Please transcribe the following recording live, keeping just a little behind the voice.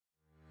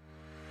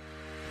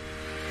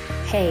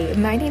Hey,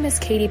 my name is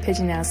Katie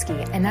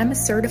Pijanowski, and I'm a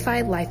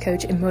certified life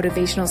coach and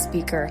motivational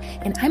speaker,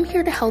 and I'm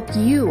here to help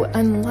you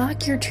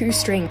unlock your true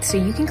strength so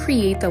you can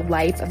create the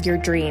life of your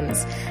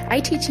dreams. I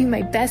teach you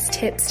my best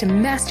tips to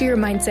master your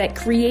mindset,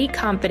 create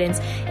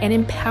confidence, and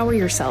empower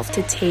yourself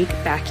to take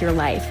back your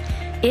life.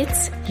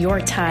 It's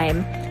your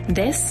time.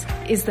 This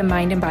is the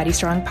Mind and Body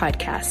Strong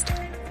podcast.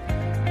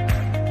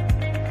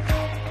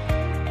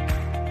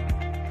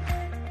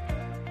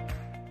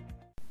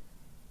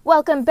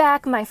 Welcome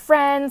back, my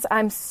friends.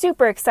 I'm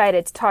super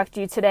excited to talk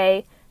to you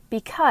today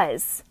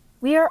because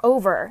we are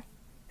over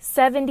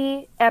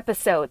 70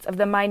 episodes of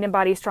the Mind and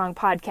Body Strong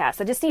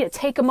podcast. I just need to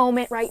take a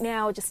moment right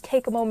now, just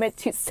take a moment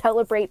to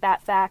celebrate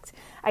that fact.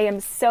 I am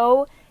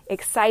so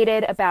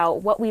excited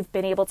about what we've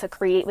been able to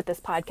create with this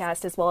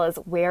podcast as well as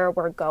where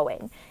we're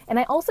going. And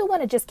I also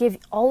want to just give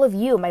all of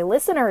you, my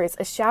listeners,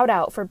 a shout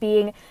out for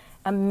being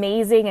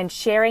amazing and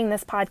sharing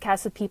this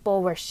podcast with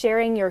people. We're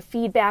sharing your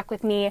feedback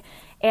with me,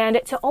 and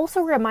to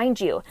also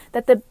remind you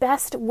that the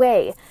best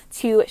way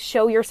to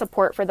show your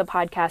support for the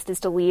podcast is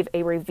to leave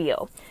a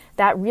review.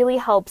 That really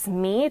helps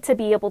me to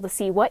be able to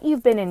see what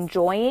you've been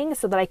enjoying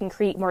so that I can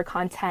create more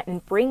content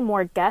and bring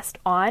more guests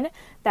on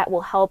that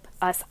will help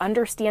us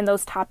understand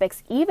those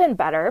topics even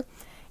better.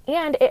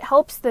 And it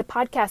helps the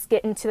podcast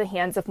get into the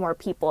hands of more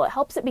people. It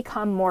helps it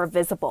become more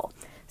visible.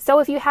 So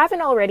if you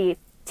haven't already,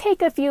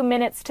 take a few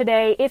minutes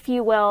today, if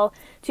you will,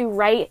 to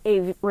write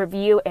a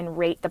review and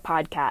rate the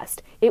podcast.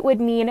 It would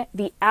mean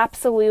the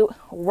absolute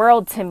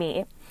world to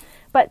me.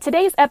 But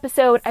today's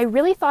episode, I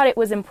really thought it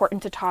was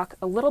important to talk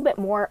a little bit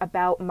more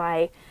about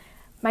my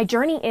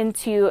journey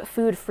into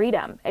food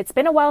freedom. It's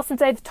been a while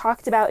since I've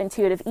talked about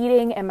intuitive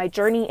eating and my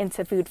journey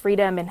into food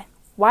freedom and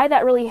why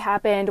that really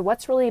happened,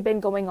 what's really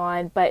been going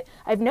on. But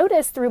I've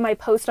noticed through my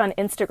post on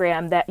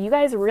Instagram that you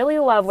guys really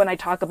love when I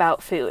talk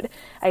about food.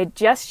 I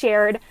just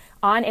shared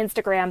on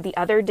Instagram the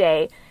other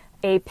day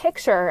a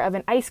picture of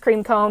an ice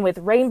cream cone with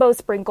rainbow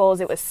sprinkles.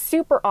 It was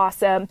super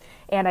awesome.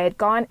 And I had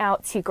gone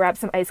out to grab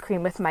some ice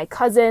cream with my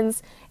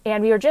cousins,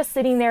 and we were just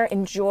sitting there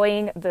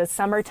enjoying the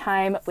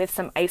summertime with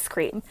some ice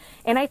cream.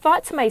 And I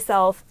thought to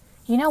myself,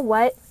 you know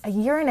what? A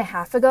year and a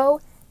half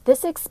ago,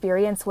 this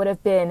experience would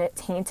have been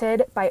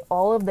tainted by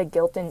all of the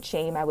guilt and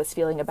shame I was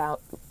feeling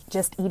about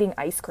just eating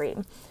ice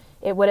cream.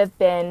 It would have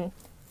been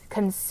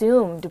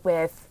consumed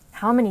with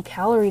how many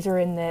calories are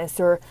in this,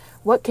 or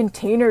what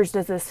containers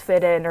does this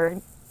fit in,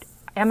 or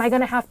am I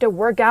going to have to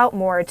work out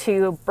more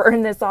to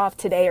burn this off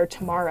today or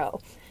tomorrow?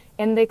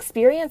 And the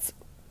experience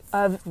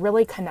of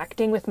really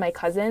connecting with my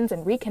cousins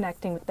and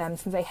reconnecting with them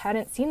since I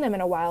hadn't seen them in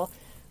a while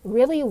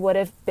really would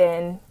have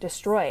been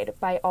destroyed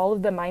by all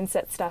of the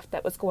mindset stuff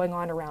that was going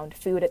on around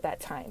food at that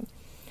time.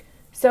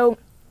 So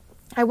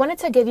I wanted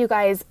to give you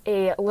guys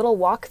a little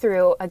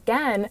walkthrough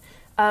again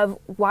of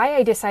why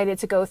I decided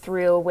to go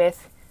through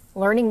with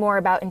learning more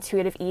about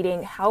intuitive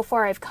eating, how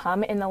far I've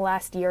come in the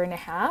last year and a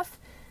half,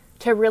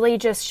 to really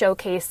just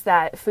showcase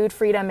that food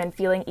freedom and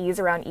feeling ease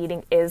around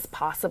eating is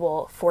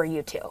possible for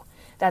you too.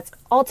 That's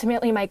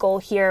ultimately my goal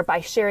here by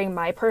sharing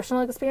my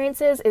personal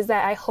experiences, is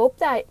that I hope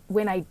that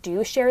when I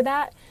do share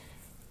that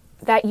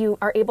you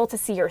are able to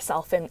see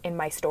yourself in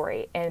my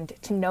story and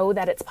to know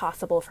that it's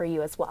possible for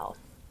you as well.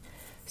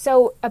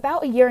 So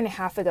about a year and a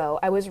half ago,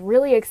 I was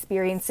really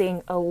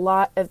experiencing a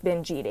lot of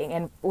binge eating.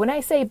 And when I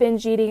say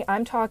binge eating,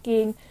 I'm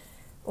talking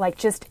like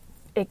just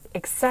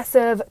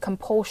excessive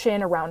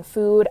compulsion around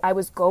food. I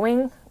was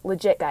going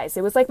legit, guys.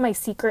 It was like my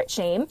secret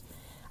shame.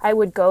 I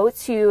would go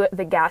to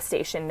the gas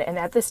station, and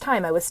at this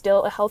time I was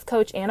still a health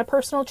coach and a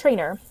personal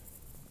trainer.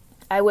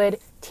 I would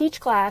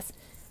teach class,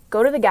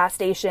 go to the gas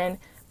station,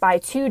 buy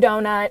 2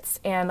 donuts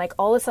and like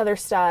all this other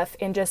stuff,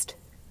 and just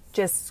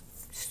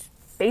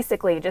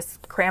basically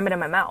just cram it in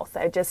my mouth.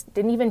 I just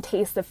didn't even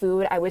taste the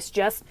food. I was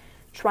just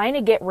trying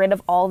to get rid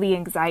of all the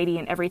anxiety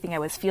and everything I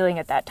was feeling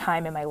at that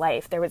time in my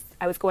life.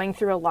 I was going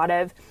through a lot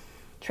of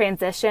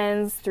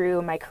transitions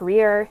through my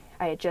career.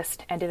 I had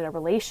just ended a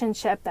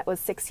relationship that was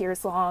 6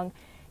 years long,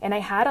 and I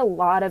had a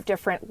lot of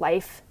different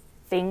life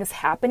things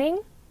happening,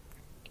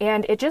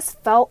 and it just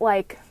felt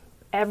like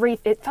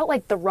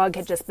the rug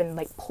had just been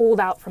like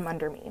pulled out from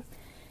under me.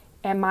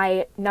 And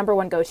my number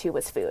one go-to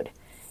was food.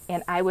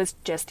 And I was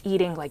just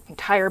eating like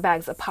entire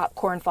bags of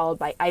popcorn followed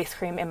by ice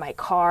cream in my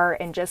car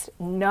and just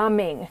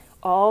numbing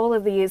all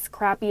of these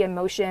crappy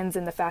emotions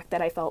and the fact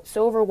that I felt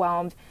so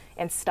overwhelmed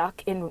and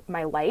stuck in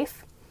my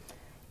life.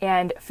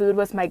 And food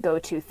was my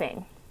go-to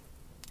thing.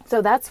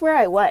 So that's where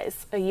I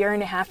was a year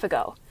and a half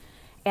ago.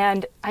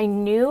 And I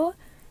knew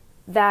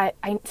that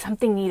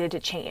something needed to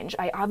change.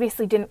 I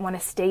obviously didn't want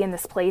to stay in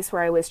this place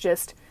where I was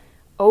just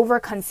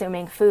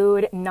over-consuming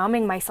food,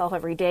 numbing myself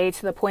every day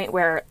to the point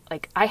where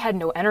like I had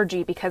no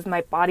energy because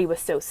my body was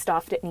so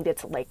stuffed it needed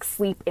to like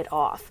sleep it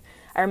off.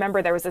 I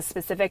remember there was a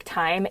specific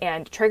time,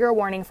 and trigger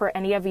warning for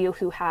any of you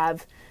who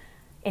have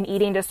an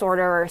eating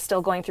disorder or are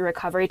still going through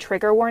recovery,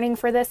 trigger warning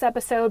for this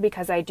episode,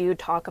 because I do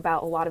talk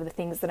about a lot of the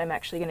things that I'm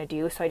actually going to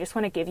do. So I just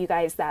want to give you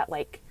guys that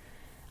like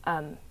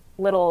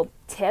little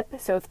tip.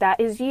 So if that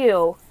is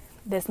you,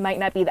 this might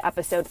not be the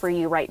episode for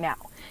you right now,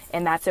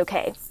 and that's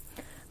okay.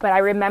 But I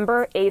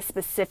remember a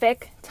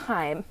specific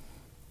time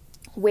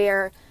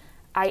where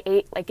I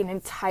ate like an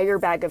entire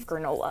bag of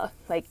granola,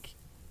 like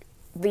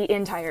the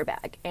entire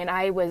bag. And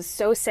I was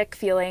so sick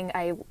feeling,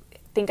 I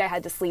think I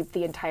had to sleep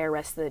the entire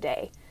rest of the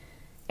day.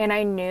 And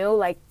I knew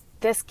like,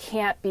 this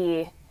can't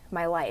be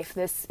my life.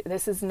 This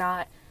is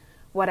not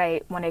what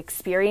I want to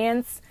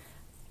experience.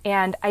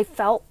 And I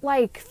felt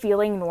like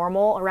feeling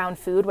normal around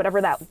food, whatever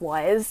that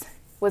was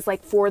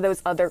like for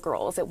those other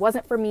girls. It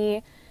wasn't for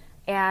me.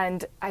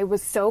 And I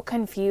was so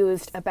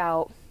confused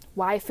about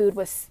why food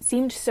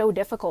seemed so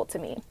difficult to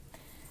me.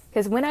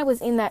 Because when I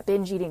was in that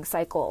binge eating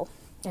cycle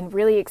and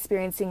really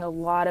experiencing a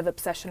lot of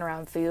obsession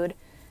around food,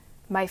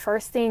 my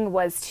first thing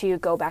was to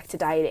go back to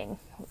dieting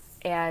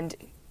and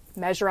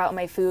measure out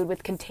my food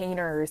with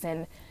containers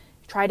and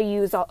try to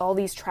use all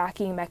these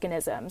tracking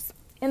mechanisms.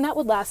 And that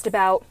would last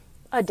about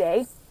a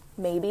day,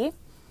 maybe.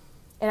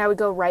 And I would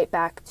go right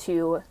back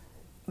to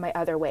my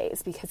other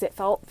ways because it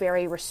felt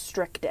very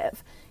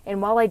restrictive.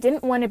 And while I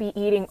didn't want to be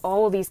eating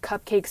all of these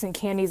cupcakes and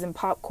candies and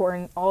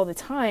popcorn all the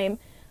time,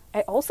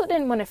 I also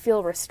didn't want to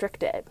feel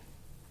restricted.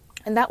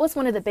 And that was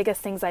one of the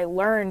biggest things I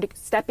learned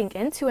stepping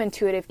into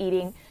intuitive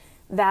eating,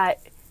 that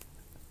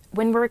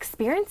when we're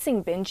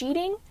experiencing binge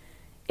eating,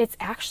 it's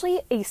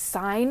actually a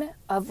sign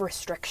of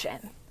restriction.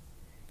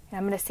 And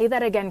I'm going to say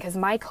that again because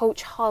my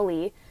coach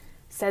Holly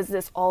says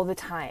this all the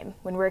time.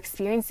 When we're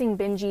experiencing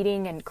binge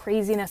eating and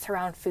craziness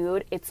around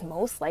food, it's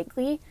most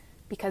likely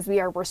because we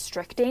are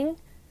restricting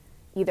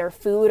either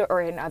food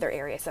or in other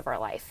areas of our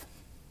life.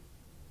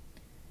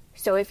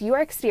 So if you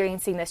are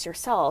experiencing this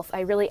yourself,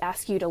 I really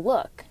ask you to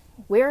look.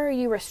 Where are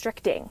you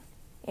restricting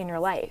in your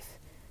life?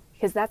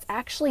 Because that's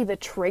actually the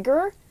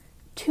trigger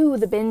to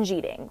the binge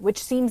eating,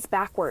 which seems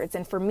backwards.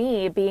 And for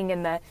me, being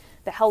in the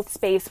health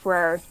space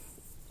where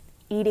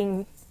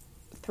eating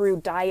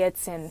through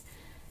diets and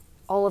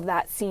all of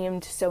that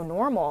seemed so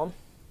normal,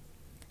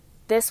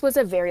 this was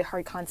a very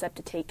hard concept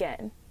to take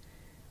in.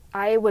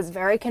 I was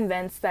very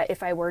convinced that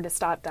if I were to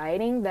stop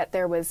dieting, that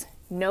there was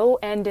no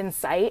end in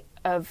sight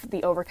of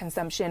the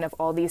overconsumption of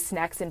all these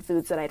snacks and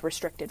foods that I'd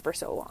restricted for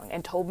so long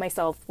and told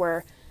myself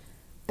were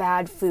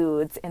bad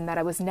foods and that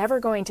I was never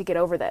going to get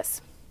over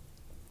this.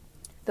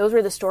 Those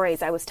were the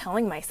stories I was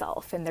telling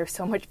myself, and there's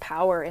so much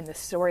power in the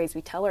stories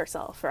we tell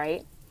ourselves,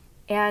 right?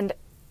 And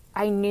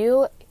I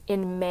knew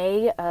in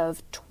May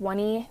of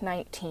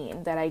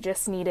 2019 that I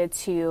just needed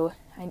to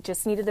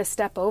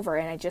step over,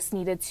 and I just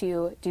needed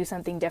to do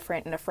something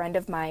different. And a friend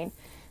of mine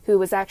who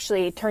was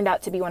actually turned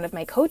out to be one of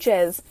my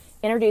coaches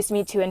introduced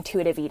me to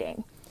intuitive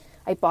eating.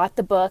 I bought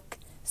the book,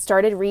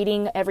 started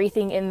reading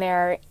everything in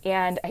there,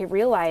 and I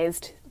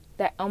realized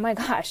that, oh my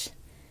gosh,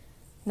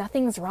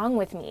 nothing's wrong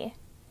with me.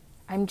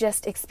 I'm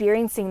just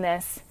experiencing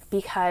this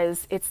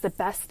because it's the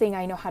best thing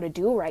I know how to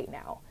do right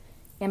now.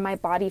 And my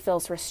body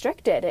feels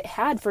restricted. It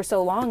had for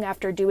so long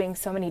after doing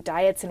so many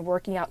diets and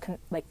working out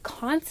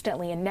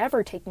constantly and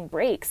never taking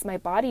breaks. My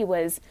body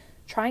was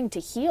trying to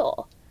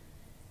heal.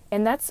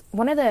 And that's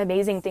one of the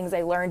amazing things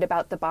I learned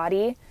about the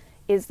body,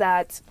 is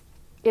that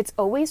it's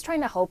always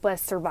trying to help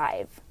us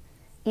survive.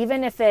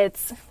 Even if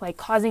it's like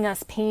causing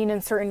us pain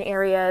in certain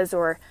areas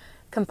or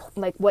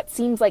like what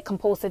seems like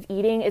compulsive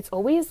eating, it's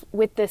always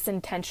with this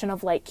intention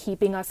of like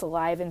keeping us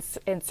alive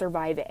and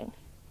surviving.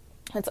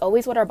 It's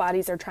always what our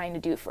bodies are trying to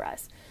do for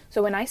us.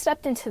 So when I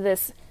stepped into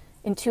this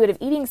intuitive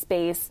eating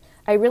space,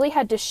 I really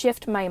had to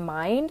shift my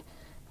mind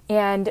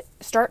and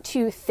start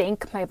to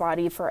thank my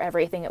body for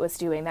everything it was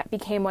doing. That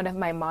became one of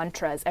my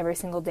mantras every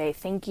single day.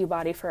 Thank you,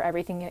 body, for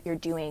everything that you're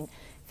doing.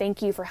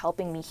 Thank you for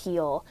helping me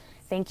heal.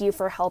 Thank you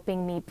for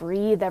helping me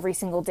breathe every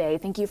single day.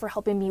 Thank you for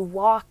helping me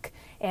walk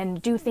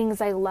and do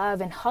things I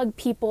love and hug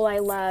people I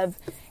love.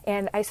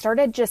 And I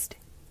started just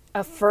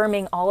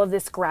affirming all of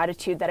this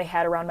gratitude that I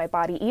had around my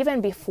body,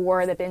 even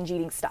before the binge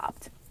eating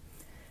stopped.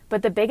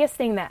 But the biggest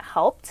thing that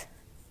helped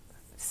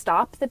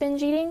stop the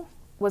binge eating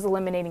was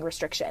eliminating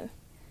restriction.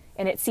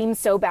 And it seems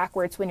so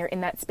backwards when you're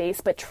in that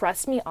space, but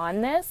trust me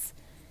on this,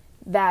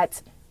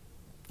 that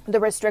the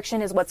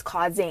restriction is what's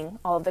causing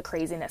all of the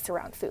craziness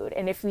around food.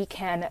 And if we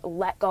can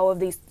let go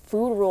of these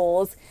food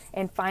rules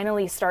and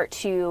finally start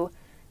to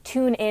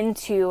tune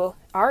into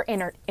our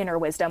inner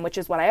wisdom, which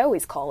is what I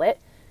always call it,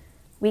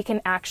 we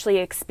can actually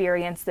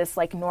experience this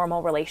like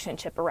normal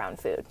relationship around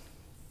food.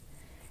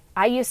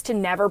 I used to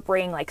never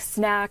bring like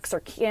snacks or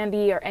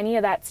candy or any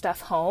of that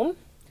stuff home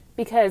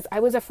because I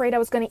was afraid I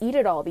was going to eat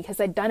it all because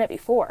I'd done it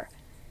before.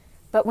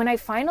 But when I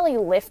finally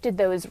lifted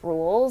those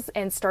rules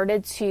and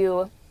started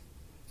to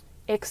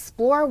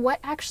explore what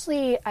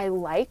actually I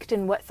liked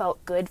and what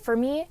felt good for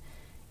me,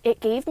 it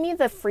gave me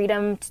the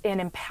freedom and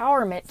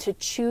empowerment to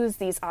choose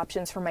these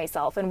options for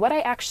myself. And what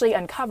I actually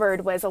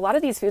uncovered was a lot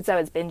of these foods I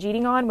was binge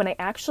eating on, when I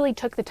actually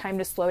took the time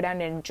to slow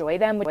down and enjoy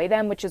them,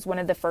 which is one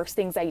of the first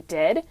things I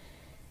did,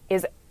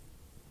 is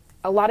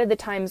a lot of the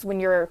times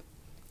when you're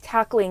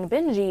tackling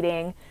binge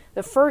eating,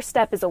 the first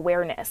step is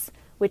awareness,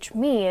 which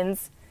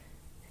means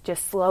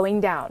just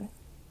slowing down,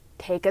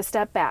 take a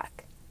step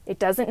back. It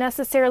doesn't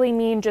necessarily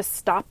mean just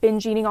stop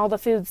binge eating all the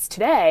foods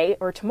today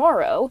or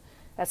tomorrow.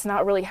 That's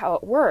not really how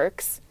it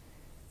works.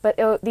 But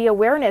the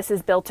awareness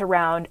is built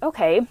around,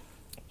 okay,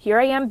 here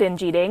I am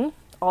binge eating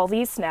all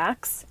these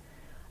snacks.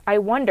 I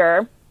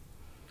wonder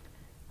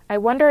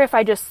if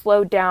I just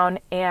slowed down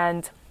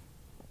and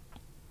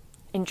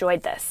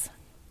enjoyed this.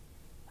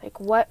 Like,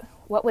 what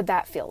would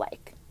that feel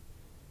like?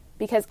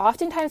 Because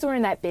oftentimes when we're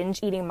in that binge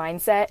eating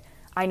mindset,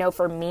 I know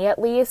for me at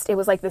least, it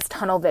was like this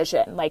tunnel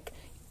vision. Like,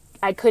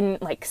 I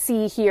couldn't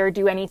see, hear,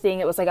 do anything.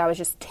 It was like I was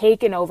just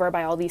taken over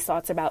by all these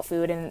thoughts about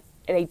food, and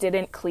they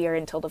didn't clear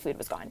until the food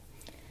was gone.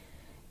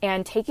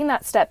 And taking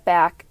that step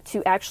back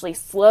to actually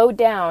slow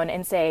down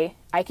and say,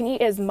 I can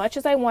eat as much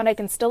as I want. I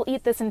can still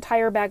eat this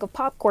entire bag of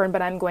popcorn,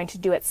 but I'm going to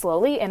do it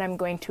slowly and I'm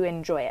going to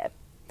enjoy it.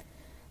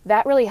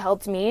 That really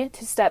helped me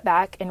to step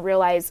back and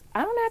realize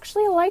I don't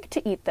actually like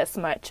to eat this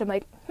much. I'm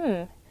like,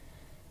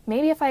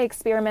 maybe if I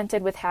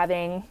experimented with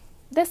having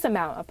this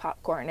amount of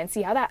popcorn and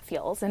see how that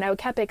feels. And I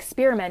kept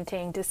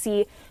experimenting to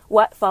see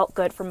what felt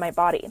good from my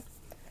body.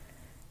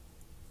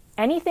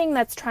 Anything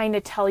that's trying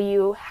to tell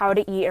you how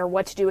to eat or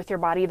what to do with your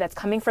body that's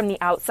coming from the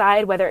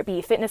outside, whether it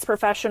be fitness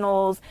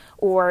professionals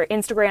or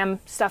Instagram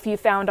stuff you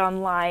found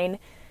online,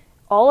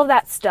 all of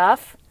that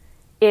stuff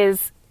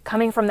is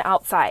coming from the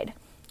outside.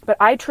 But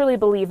I truly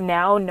believe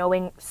now,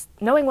 knowing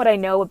what I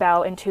know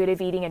about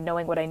intuitive eating and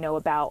knowing what I know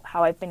about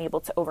how I've been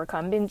able to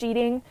overcome binge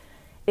eating,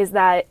 is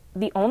that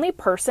the only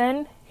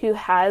person who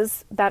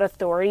has that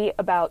authority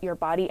about your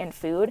body and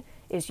food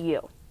is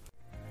you.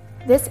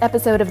 This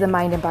episode of the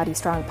Mind and Body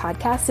Strong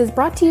podcast is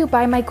brought to you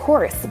by my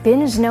course,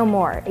 Binge No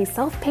More, a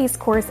self-paced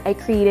course I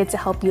created to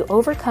help you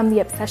overcome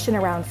the obsession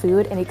around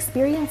food and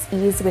experience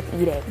ease with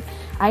eating.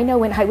 I know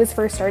when I was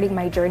first starting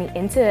my journey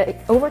into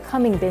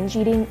overcoming binge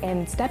eating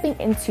and stepping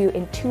into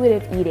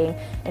intuitive eating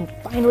and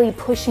finally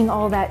pushing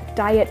all that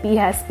diet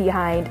BS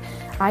behind,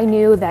 I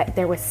knew that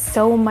there was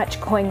so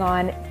much going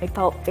on. I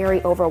felt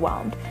very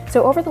overwhelmed.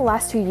 So over the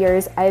last 2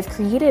 years, I've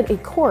created a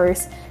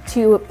course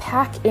to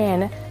pack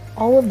in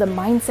all of the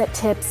mindset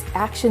tips,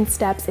 action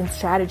steps, and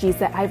strategies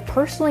that I've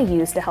personally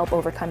used to help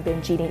overcome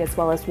binge eating, as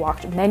well as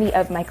walked many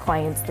of my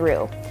clients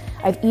through.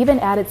 I've even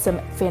added some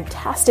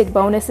fantastic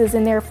bonuses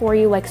in there for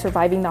you, like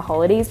surviving the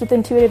holidays with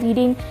intuitive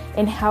eating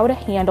and how to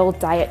handle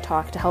diet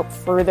talk to help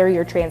further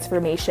your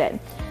transformation.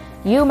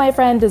 You, my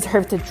friend,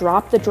 deserve to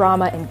drop the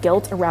drama and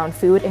guilt around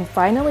food and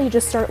finally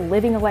just start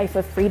living a life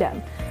of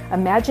freedom.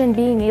 Imagine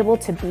being able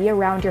to be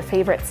around your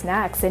favorite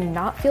snacks and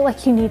not feel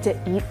like you need to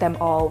eat them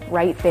all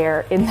right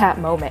there in that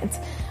moment.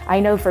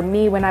 I know for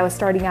me, when I was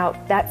starting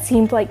out, that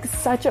seemed like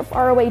such a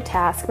faraway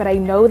task, but I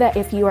know that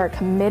if you are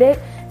committed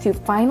to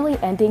finally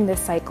ending this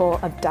cycle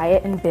of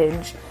diet and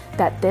binge,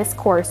 that this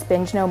course,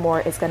 Binge No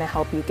More, is going to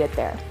help you get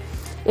there.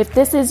 If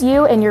this is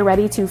you and you're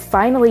ready to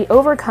finally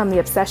overcome the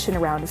obsession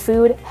around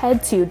food,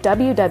 head to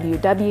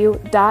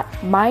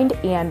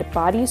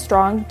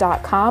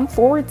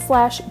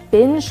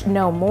www.mindandbodystrong.com/binge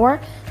no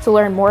more to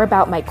learn more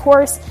about my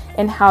course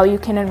and how you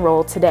can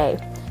enroll today.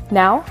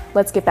 Now,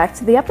 let's get back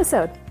to the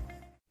episode.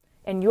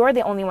 And you're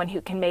the only one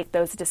who can make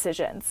those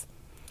decisions.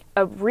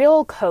 A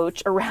real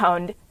coach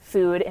around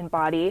food and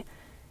body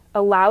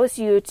allows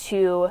you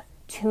to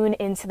tune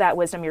into that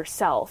wisdom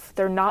yourself.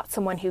 They're not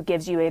someone who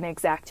gives you an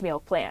exact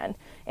meal plan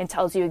and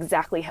tells you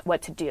exactly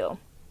what to do.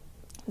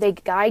 They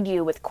guide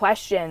you with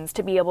questions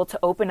to be able to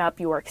open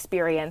up your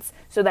experience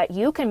so that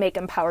you can make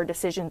empowered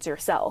decisions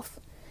yourself.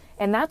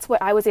 And that's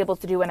what I was able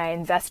to do when I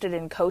invested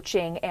in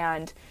coaching.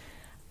 And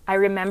I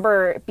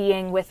remember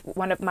being with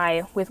one of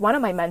my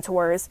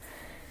mentors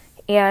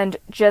and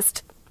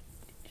just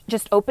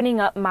opening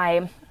up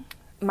my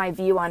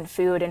view on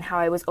food and how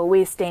I was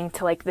always staying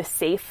to the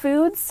safe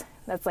foods.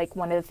 That's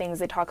one of the things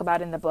they talk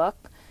about in the book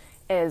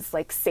is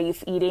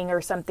safe eating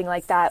or something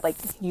like that.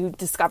 You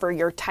discover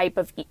your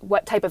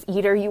what type of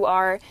eater you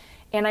are.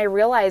 And I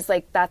realized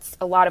that's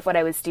a lot of what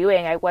I was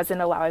doing. I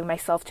wasn't allowing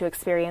myself to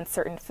experience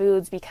certain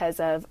foods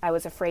because I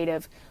was afraid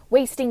of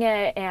wasting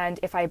it. And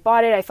if I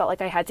bought it, I felt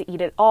like I had to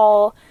eat it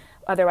all.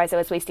 Otherwise I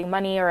was wasting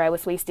money or I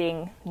was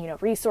wasting,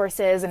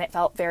 resources. And it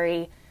felt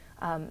I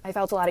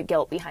felt a lot of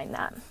guilt behind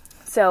that.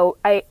 So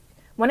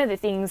one of the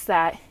things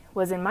that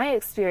was in my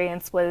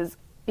experience was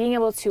being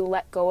able to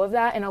let go of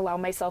that and allow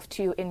myself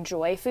to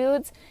enjoy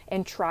foods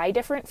and try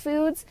different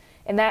foods.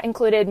 And that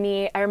included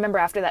I remember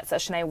after that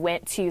session, I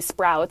went to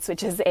Sprouts,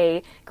 which is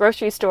a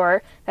grocery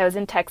store that was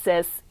in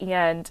Texas.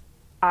 And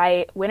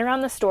I went around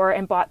the store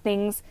and bought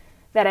things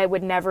that I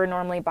would never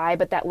normally buy,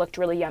 but that looked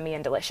really yummy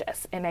and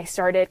delicious. And I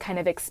started kind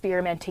of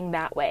experimenting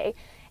that way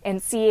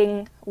and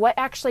seeing what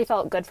actually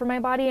felt good for my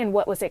body and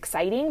what was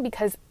exciting.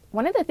 Because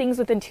one of the things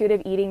with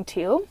intuitive eating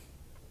too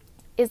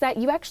is that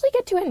you actually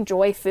get to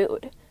enjoy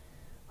food.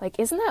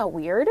 Isn't that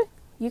weird?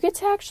 You get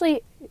to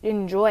actually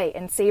enjoy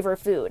and savor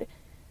food.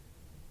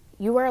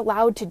 You are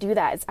allowed to do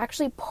that. It's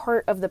actually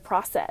part of the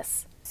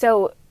process.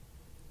 So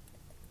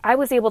I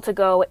was able to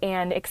go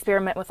and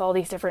experiment with all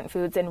these different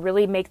foods and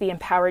really make the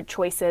empowered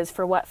choices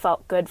for what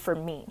felt good for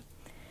me.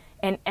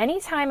 And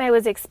anytime I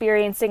was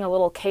experiencing a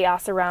little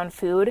chaos around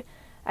food,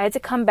 I had to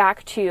come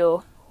back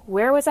to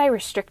where was I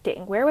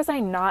restricting? Where was I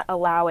not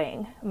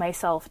allowing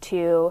myself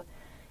to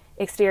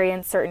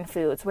experience certain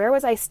foods? Where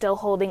was I still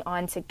holding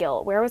on to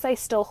guilt? Where was I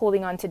still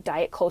holding on to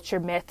diet culture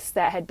myths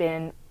that had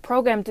been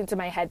programmed into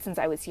my head since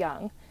I was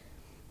young,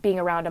 being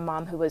around a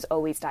mom who was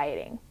always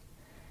dieting?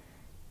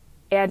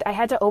 And I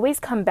had to always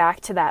come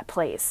back to that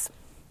place.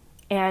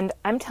 And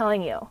I'm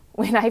telling you,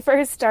 when I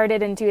first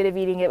started intuitive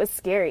eating, it was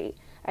scary.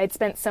 I'd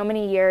spent so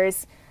many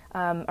years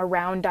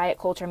around diet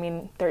culture. I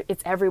mean,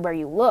 it's everywhere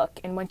you look.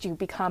 And once you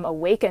become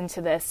awakened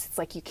to this, it's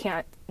like you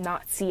can't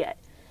not see it.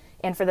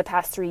 And for the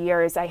past 3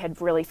 years, I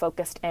had really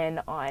focused in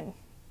on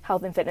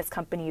health and fitness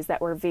companies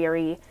that were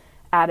very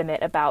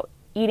adamant about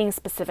eating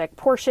specific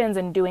portions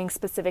and doing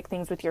specific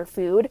things with your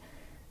food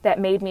that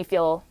made me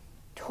feel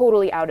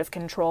totally out of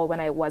control when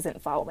I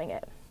wasn't following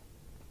it.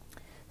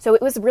 So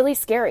it was really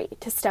scary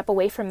to step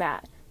away from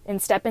that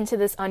and step into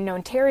this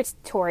unknown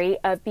territory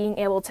of being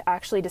able to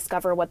actually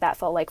discover what that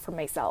felt like for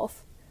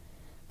myself.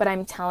 But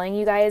I'm telling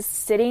you guys,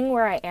 sitting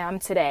where I am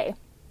today,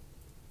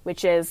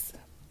 which is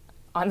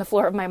on the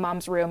floor of my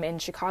mom's room in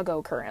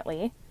Chicago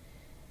currently,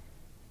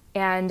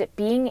 and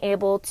being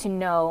able to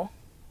know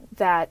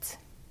that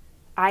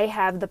I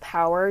have the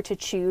power to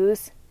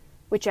choose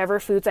whichever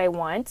foods I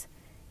want,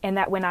 and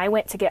that when I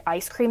went to get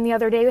ice cream the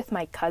other day with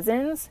my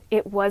cousins,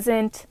 it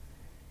wasn't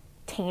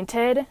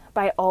tainted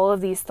by all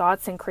of these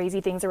thoughts and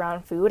crazy things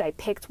around food. I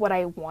picked what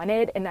I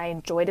wanted and I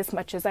enjoyed as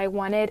much as I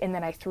wanted, and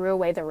then I threw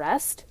away the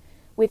rest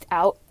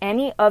without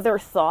any other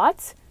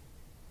thought,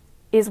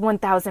 is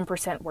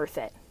 1000% worth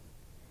it.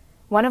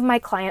 One of my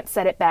clients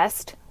said it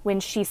best when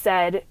she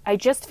said, I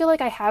just feel like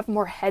I have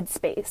more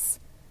headspace.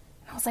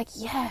 And I was like,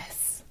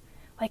 yes.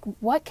 Like,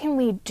 what can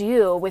we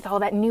do with all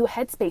that new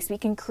headspace? We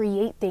can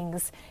create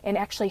things. And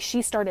actually,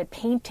 she started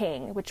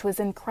painting, which was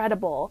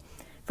incredible.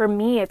 For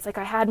me, it's like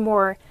I had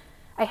more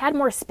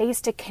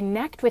space to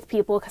connect with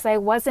people because I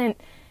wasn't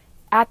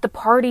at the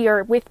party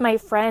or with my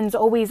friends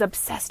always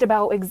obsessed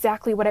about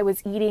exactly what I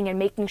was eating and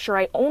making sure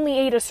I only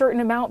ate a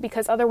certain amount,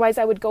 because otherwise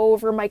I would go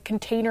over my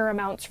container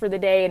amounts for the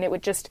day and it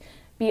would just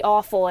be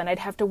awful and I'd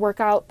have to work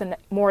out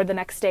more the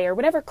next day or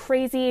whatever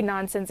crazy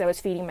nonsense I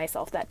was feeding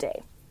myself that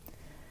day.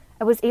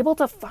 I was able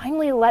to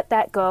finally let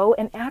that go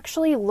and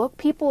actually look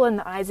people in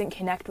the eyes and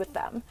connect with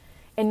them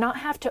and not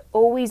have to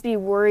always be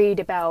worried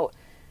about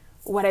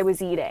what I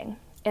was eating.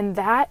 And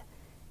that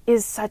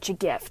is such a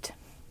gift.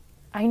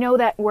 I know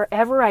that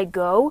wherever I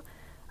go,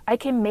 I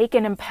can make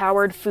an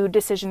empowered food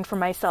decision for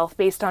myself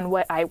based on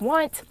what I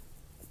want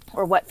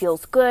or what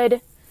feels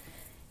good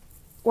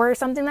or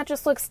something that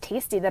just looks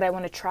tasty that I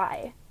want to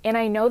try. And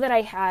I know that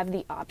I have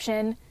the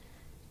option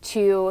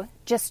to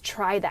just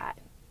try that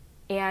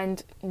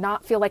and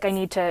not feel like I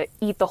need to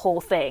eat the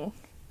whole thing.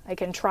 I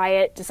can try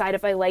it, decide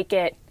if I like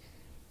it,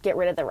 get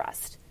rid of the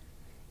rest.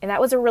 And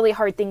that was a really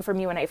hard thing for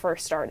me when I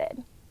first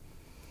started.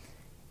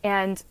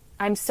 And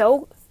I'm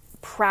so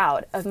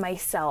proud of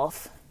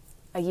myself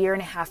a year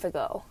and a half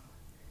ago,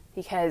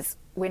 because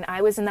when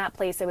I was in that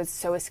place, I was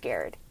so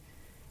scared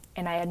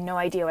and I had no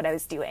idea what I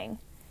was doing.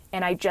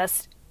 And I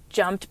just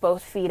jumped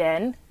both feet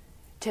in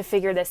to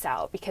figure this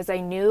out, because I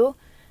knew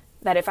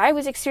that if I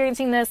was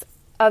experiencing this,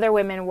 other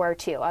women were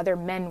too, other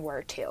men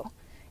were too.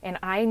 And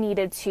I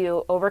needed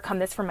to overcome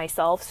this for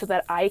myself so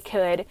that I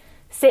could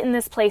sit in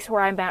this place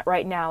where I'm at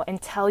right now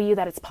and tell you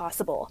that it's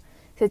possible,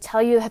 to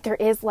tell you that there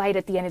is light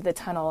at the end of the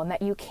tunnel and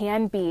that you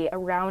can be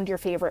around your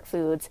favorite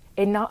foods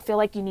and not feel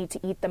like you need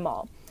to eat them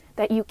all,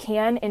 that you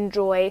can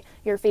enjoy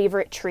your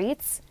favorite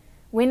treats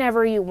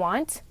whenever you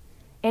want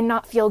and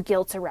not feel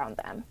guilt around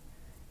them,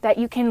 that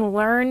you can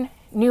learn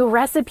new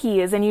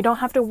recipes and you don't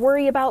have to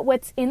worry about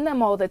what's in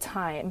them all the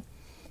time.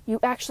 You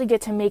actually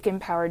get to make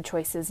empowered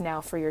choices now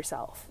for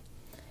yourself.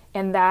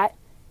 And that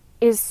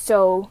is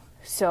so,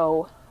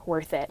 so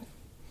worth it.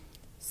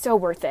 So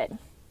worth it.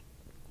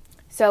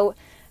 So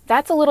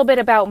that's a little bit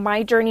about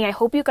my journey. I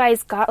hope you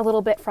guys got a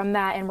little bit from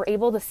that and were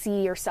able to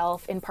see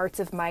yourself in parts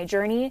of my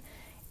journey.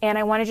 And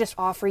I want to just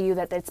offer you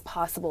that it's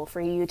possible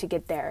for you to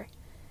get there.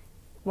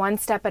 One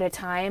step at a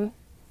time,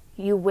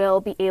 you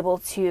will be able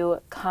to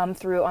come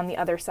through on the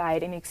other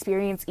side and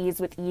experience ease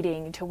with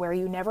eating to where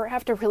you never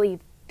have to really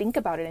think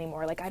about it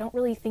anymore. Like, I don't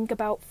really think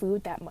about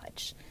food that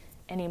much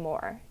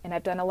anymore. And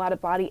I've done a lot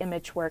of body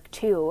image work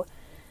too,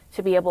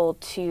 to be able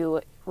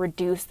to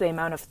reduce the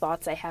amount of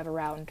thoughts I have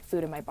around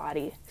food in my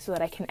body so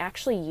that I can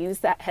actually use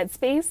that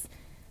headspace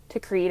to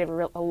create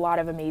a lot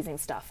of amazing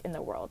stuff in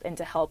the world and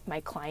to help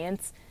my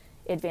clients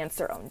advance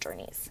their own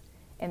journeys.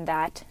 And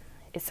that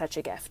is such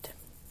a gift.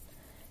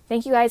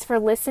 Thank you guys for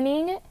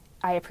listening.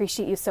 I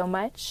appreciate you so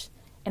much,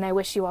 and I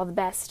wish you all the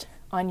best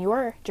on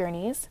your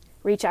journeys.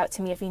 Reach out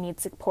to me if you need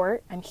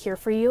support. I'm here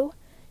for you.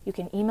 You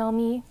can email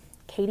me,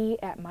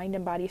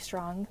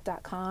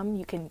 katie@mindandbodystrong.com.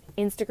 You can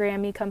Instagram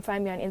me. Come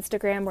find me on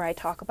Instagram, where I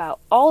talk about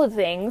all the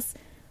things,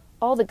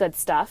 all the good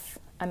stuff.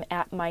 I'm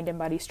at Mind and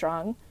Body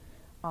Strong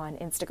on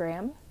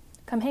Instagram.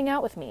 Come hang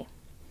out with me.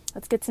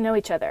 Let's get to know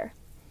each other.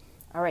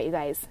 All right, you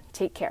guys,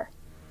 take care.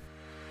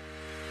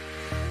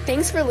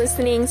 Thanks for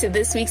listening to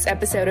this week's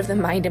episode of the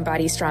Mind and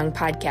Body Strong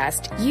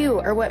podcast. You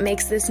are what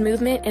makes this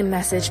movement and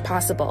message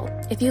possible.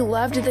 If you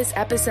loved this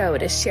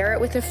episode, share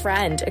it with a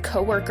friend, a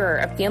coworker,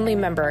 a family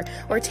member,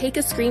 or take a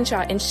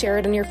screenshot and share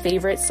it on your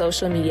favorite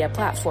social media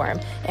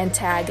platform and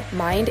tag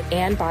Mind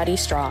and Body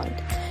Strong.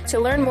 To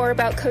learn more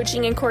about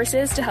coaching and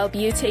courses to help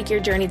you take your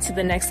journey to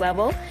the next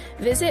level,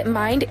 visit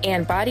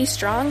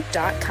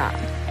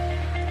mindandbodystrong.com.